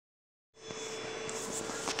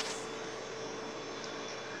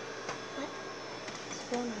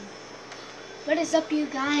What is up, you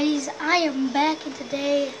guys? I am back, and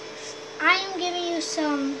today I am giving you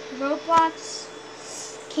some Roadblocks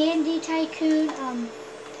Candy Tycoon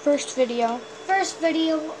First video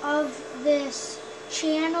of this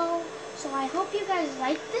channel. So I hope you guys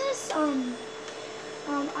like this.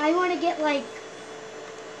 I want to get like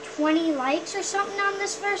 20 likes or something on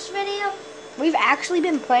this first video. We've actually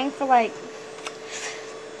been playing for like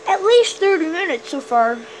at least 30 minutes so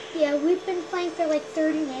far. Yeah, we've been playing for like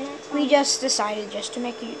 30 minutes. We just decided just to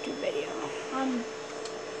make a YouTube video.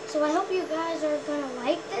 So I hope you guys are gonna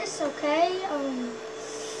like this, okay?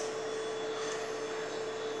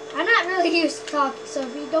 I'm not really used to talking, so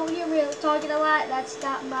if you don't hear me talking a lot, that's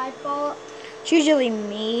not my fault. It's usually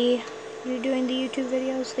me doing the YouTube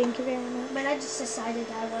videos. Thank you very much. But I just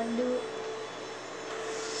decided I want to do it.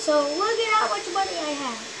 So look at how much money I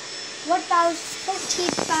have.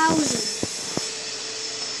 14,000.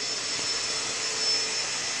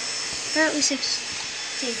 Apparently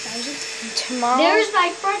 16,000. Tomorrow. There's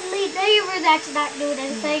my friendly neighbor that's not doing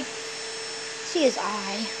anything. See his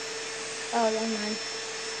eye. Oh, never mind.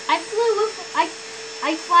 I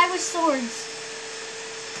fly with swords.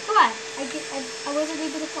 Come on, I wasn't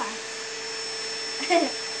able to fly.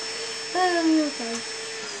 Okay.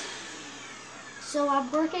 So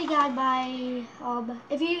I'm working on my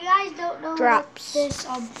if you guys don't know Drops. this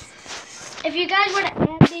if you guys want to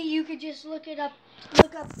add me, you could just look up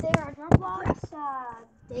there on Roadblocks.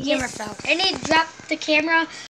 The camera fell. I need to drop the camera.